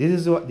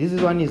this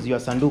one is your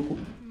sanduku.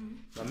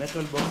 The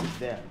metal box is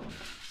there.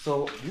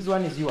 So this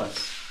one is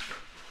yours.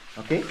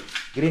 Okay?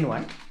 Green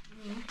one.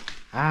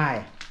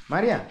 Hi.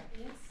 Maria.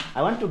 Yes.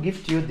 I want to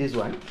gift you this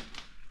one.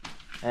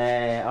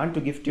 I want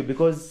to gift you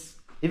because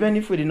even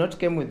if we did not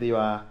came with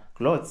your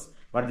clothes,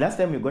 but last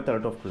time you got a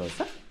lot of clothes.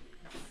 Huh?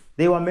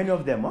 There were many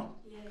of them. Huh?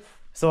 Yes.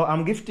 So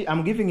I'm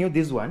giving you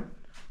this one.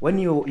 When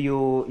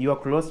your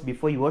clothes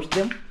before you wash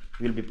them,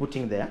 you'll be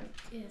putting there.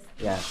 Yes.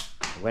 Yeah.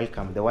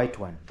 Welcome, the white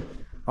one.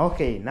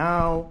 Okay,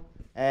 now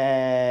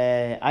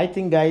I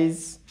think,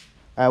 guys,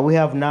 we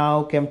have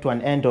now come to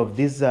an end of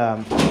this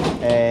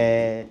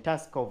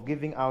task of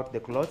giving out the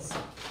clothes,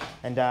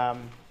 and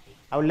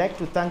I would like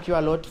to thank you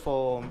a lot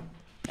for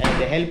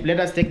the help. Let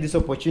us take this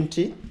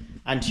opportunity,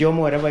 and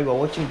Tiomo, wherever you are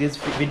watching this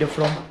video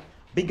from,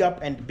 big up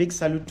and big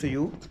salute to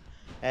you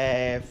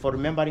for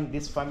remembering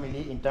this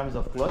family in terms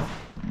of clothes.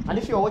 And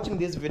if you are watching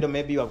this video,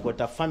 maybe you have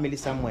got a family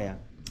somewhere,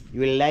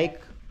 you will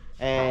like,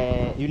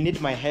 you need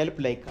my help,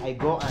 like I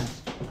go and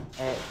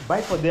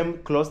buy for them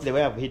clothes the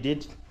way he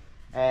did.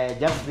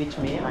 Just reach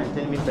me and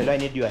tell me, fellow, I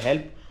need your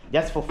help,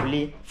 just for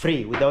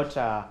free without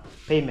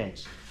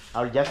payment.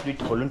 I'll just do it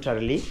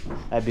voluntarily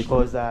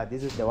because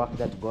this is the work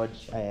that God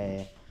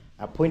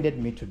appointed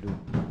me to do.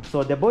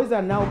 So the boys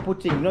are now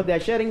putting, they are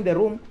sharing the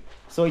room,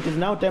 so it is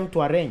now time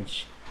to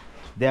arrange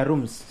their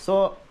rooms.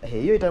 So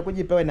hiyo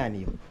itakuja ipewe nani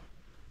hiyo?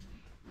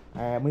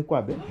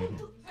 Mwikwabe.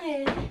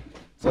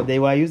 So they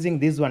were using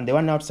this one, the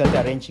one outside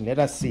arranging. Let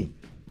us see.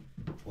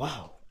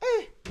 Wow.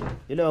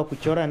 Ile wa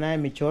kuchora naye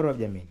michoro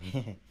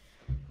jamani.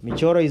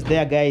 Michoro is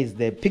there, guys.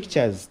 The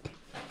pictures,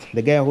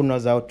 the guy who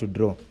knows how to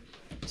draw.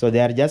 So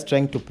they are just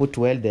trying to put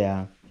well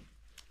there.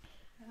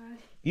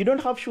 You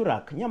don't have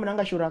shurak? Nya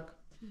mnanga shurak?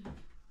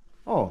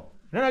 Oh,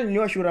 nana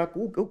niwa shurak?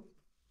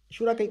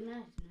 Shurak?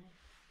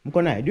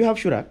 Mko naye? Do you have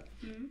shurak?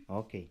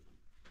 Okay.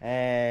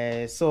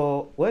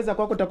 So weza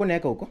kwako utakuwa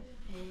naeka huko?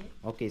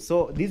 Okay,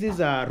 so this is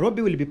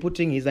Robbie will be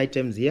putting his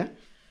items here,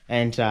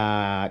 and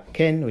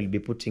Ken will be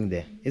putting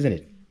there, isn't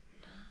it?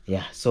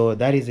 Yeah, so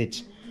that is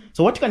it.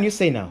 So what can you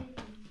say now?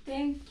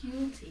 Thank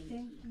you.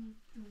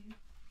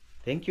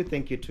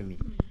 Thank you to me.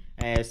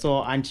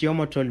 So Auntie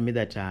Yomo told me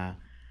that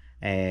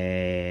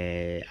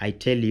I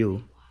tell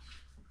you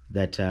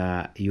that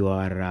you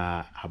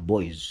are her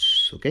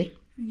boys, okay?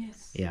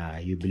 Yes. Yeah,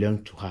 you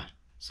belong to her.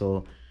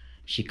 So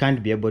she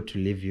can't be able to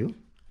leave you.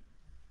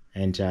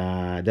 And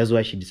that's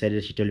why she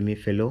decided, she told me,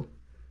 fellow,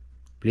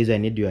 please, I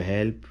need your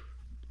help.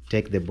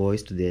 Take the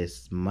boys to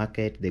this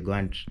market. They go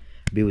and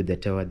be with the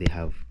tower they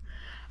have.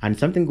 And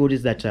something good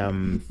is that I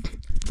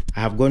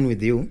have gone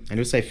with you. And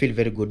also I feel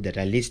very good that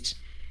at least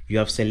you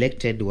have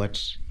selected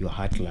what your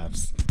heart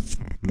loves.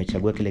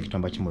 Umechagua kile kitu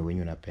ambacho moyo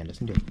wenu unapenda,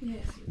 si ndio? Yes.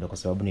 Ndio kwa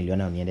sababu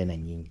niliona uniende na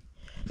nyinyi.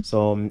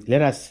 So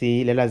let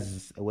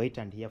us wait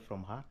and hear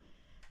from her.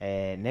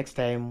 Next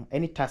time,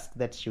 any task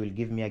that she will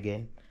give me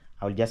again,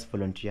 I will just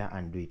volunteer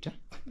and do it.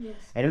 Yes.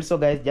 And also,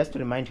 guys, just to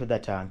remind you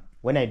that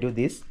when I do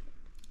this,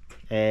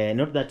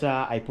 not that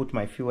I put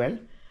my fuel,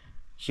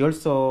 she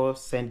also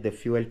sent the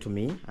fuel to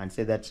me and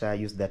said that I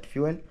use that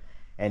fuel.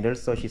 And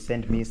also she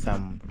sent me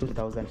some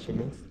 2,000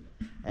 shillings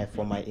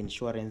for my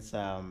insurance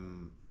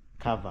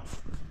cover,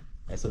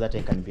 so that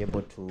I can be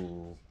able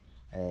to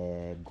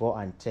go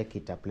and take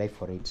it, apply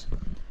for it.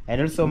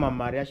 And also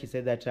Mama Maria, she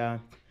said that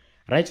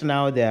right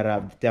now they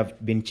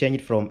have been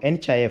changed from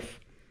NHIF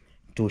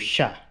to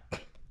SHA,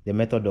 the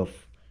method of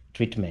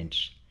treatment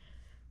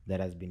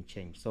that has been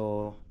changed.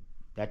 So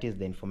that is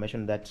the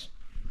information that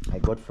I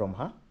got from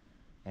her,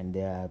 and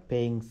they are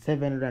paying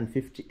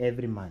 750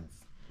 every month.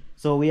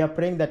 So we are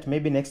praying that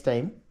maybe next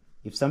time,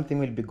 if something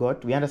will be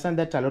got, we understand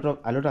that a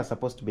lot are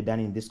supposed to be done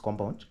in this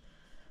compound,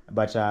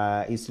 but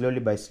it's slowly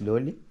by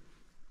slowly.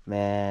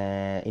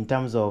 In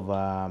terms of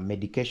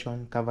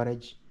medication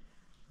coverage,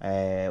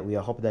 we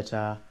hope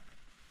that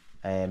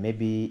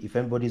maybe if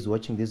anybody is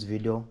watching this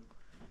video,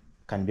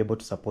 can be able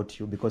to support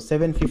you, because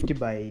 750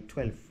 by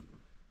 12.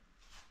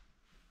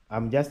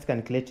 I'm just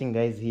calculating,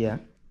 guys,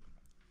 here.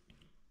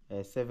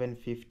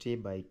 750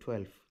 by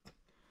 12.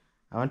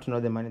 I want to know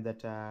the money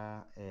that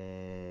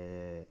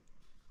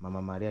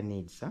Mama Maria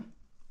needs, huh?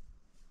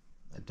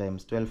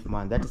 Times 12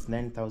 months. That is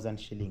 9,000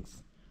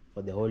 shillings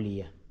for the whole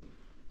year.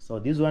 So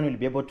this one will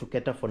be able to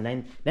cater for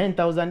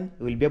 9,000.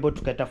 Will be able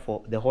to cater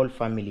for the whole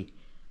family,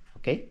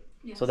 okay?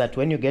 Yes. So that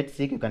when you get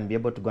sick, you can be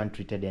able to go and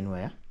treated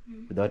anywhere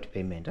without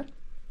payment. Huh?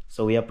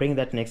 So we are praying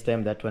that next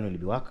time that one will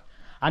be work.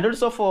 And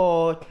also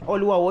for all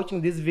who are watching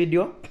this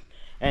video,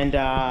 and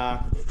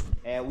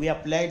we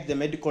applied the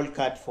medical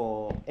card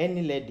for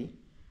any lady.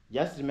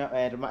 Just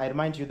I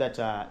remind you that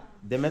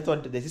the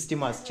method, the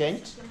system has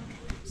changed.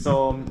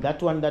 So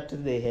that one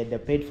that they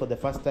had paid for the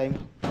first time,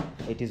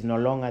 it is no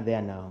longer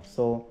there now.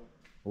 So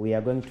we are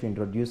going to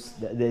introduce,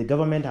 the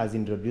government has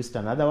introduced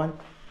another one.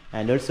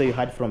 And also you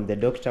heard from the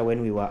doctor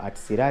when we were at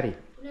Sirari.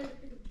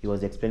 He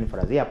was explaining for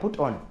us. Yeah, put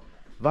on.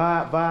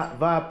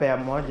 Va pair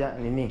moja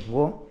nini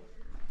go.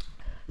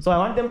 So I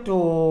want them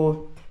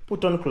to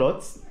put on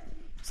clothes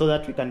so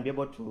that we can be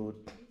able to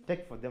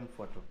take for them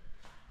photo.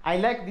 I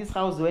like this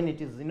house when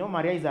it is,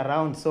 Maria is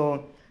around,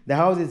 so the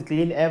house is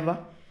clean ever.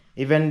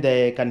 Even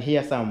they can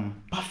hear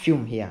some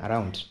perfume here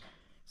around.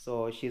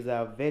 So she's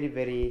a very,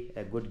 very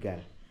good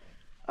girl.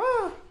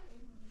 Oh,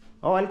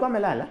 alikuwa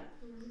melala?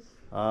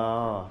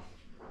 Oh,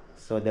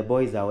 so the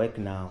boy is awake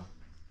now.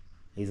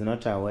 He's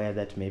not aware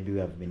that maybe we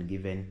have been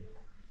given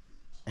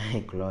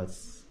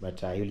clothes,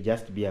 but you'll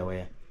just be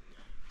aware.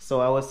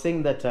 So I was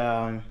saying that,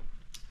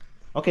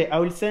 okay, I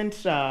will send,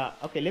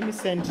 okay, let me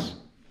send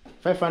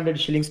 500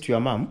 shillings to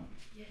your mom.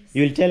 Yes.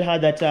 You will tell her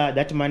that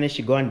that money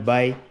she go and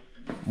buy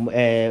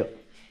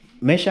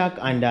Meshach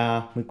and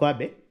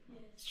Mikwabe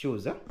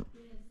shoes. Huh? Yes.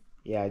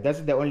 Yeah, that's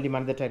the only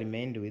money that I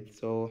remained with.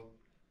 So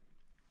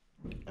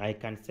I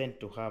can send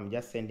to her. I'm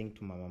just sending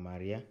to Mama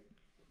Maria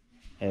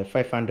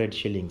 500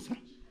 shillings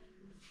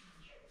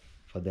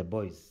for the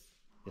boys,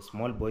 the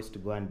small boys, to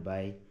go and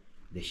buy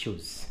the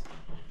shoes.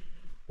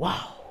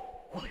 Wow.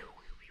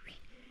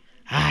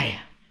 Hi.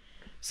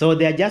 So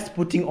they are just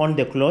putting on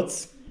the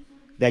clothes.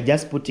 They are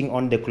just putting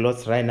on the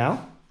clothes right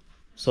now,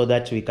 so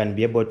that we can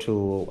be able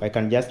to, I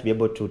can just be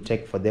able to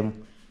take for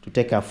them to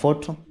take a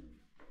photo.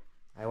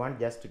 I want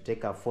just to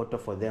take a photo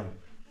for them.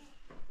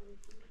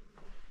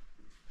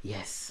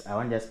 Yes, I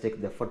want just to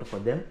take the photo for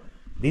them.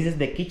 This is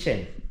the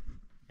kitchen,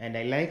 and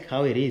I like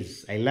how it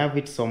is. I love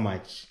it so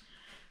much.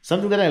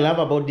 Something that I love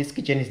about this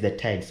kitchen is the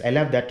tiles. I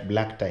love that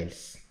black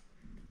tiles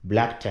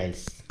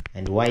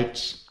and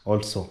white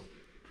also.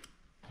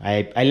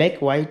 I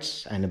like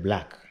white and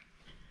black.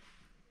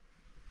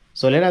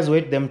 So let us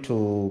wait them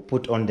to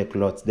put on the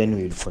clothes, then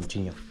we will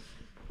continue.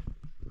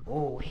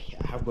 Oh,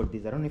 I have got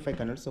this. I don't know if I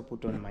can also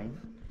put on mine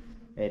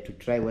to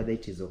try whether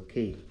it is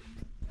okay.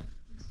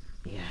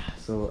 Yeah,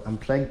 so I'm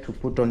trying to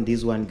put on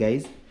this one,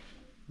 guys,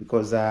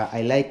 because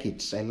I like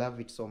it. I love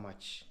it so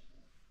much.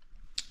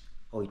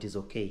 Oh, it is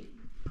okay.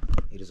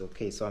 It is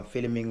okay. So I'm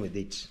filming with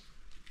it,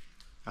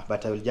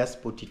 but I will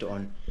just put it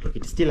on.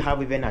 It still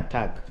have even a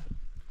tag.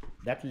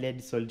 That lady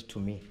sold to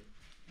me,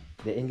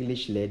 the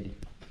English lady.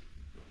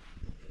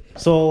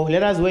 So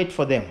let us wait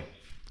for them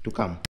to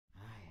come.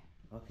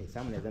 Okay,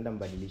 sasa mnaenda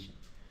mbadilisha.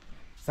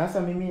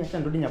 Sasa mimi acha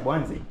nirudi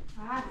Nyabwanze.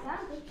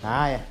 Asante.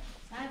 Haya.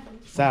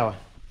 Asante. Sawa.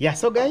 Yeah,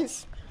 so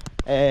guys,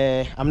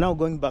 I'm now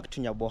going back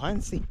to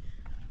Nyabohansi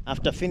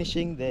after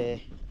finishing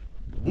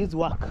this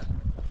work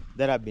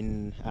that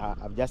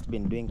I've just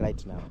been doing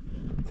right now.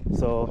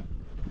 So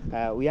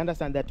we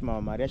understand that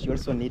Mama Maria, she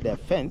also need a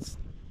fence,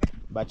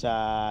 but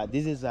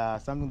this is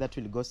something that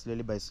will go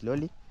slowly by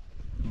slowly.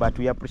 But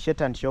we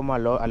appreciate and show a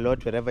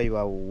lot wherever you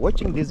are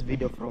watching this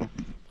video from.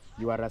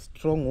 You are a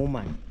strong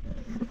woman.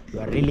 You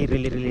are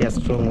really a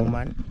strong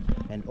woman,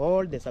 and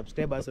all the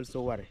subscribers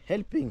also are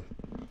helping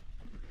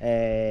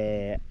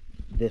the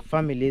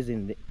families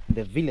in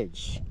the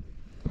village.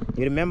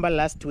 You remember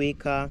last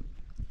week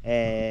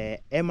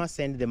Emma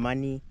sent the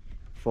money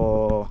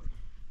for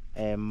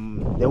the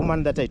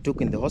woman that I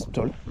took in the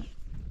hospital.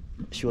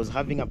 She was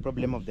having a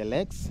problem of the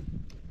legs,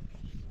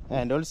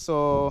 and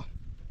also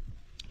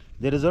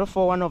there is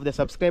also one of the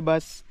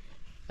subscribers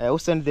who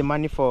sent the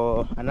money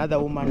for another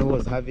woman who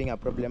was having a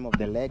problem of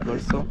the leg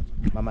also,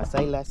 Mama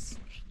Silas.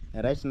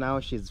 And right now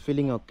she's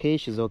feeling okay,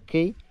 she's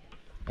okay.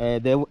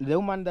 The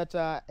woman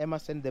that Emma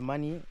sent the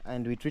money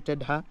and we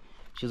treated her,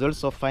 she's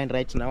also fine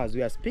right now as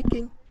we are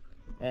speaking.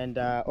 And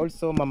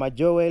also Mama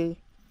Joel,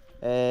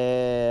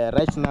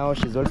 right now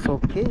she's also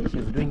okay.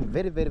 She's doing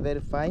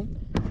very fine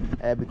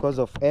because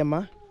of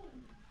Emma.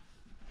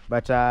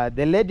 But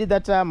the lady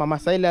that Mama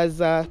Silas,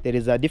 there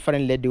is a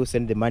different lady who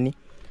sent the money,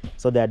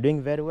 so they are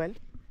doing very well.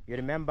 You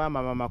remember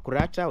Mama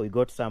Makurata, we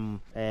got some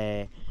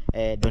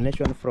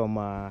donation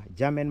from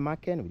German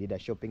Marken. We did a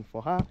shopping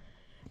for her.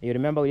 You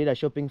remember we did a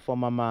shopping for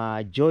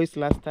Mama Joyce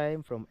last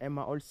time, from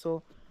Emma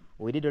also.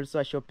 We did also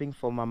a shopping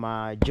for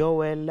Mama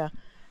Joel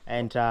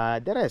and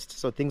the rest.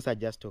 So things are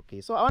just okay.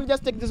 So I want to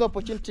just take this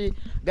opportunity,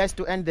 guys,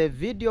 to end the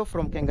video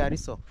from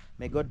Kengariso.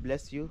 May God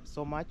bless you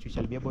so much. We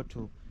shall be able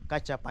to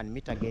catch up and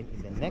meet again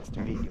in the next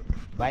video.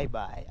 Bye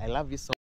bye. I love you so much.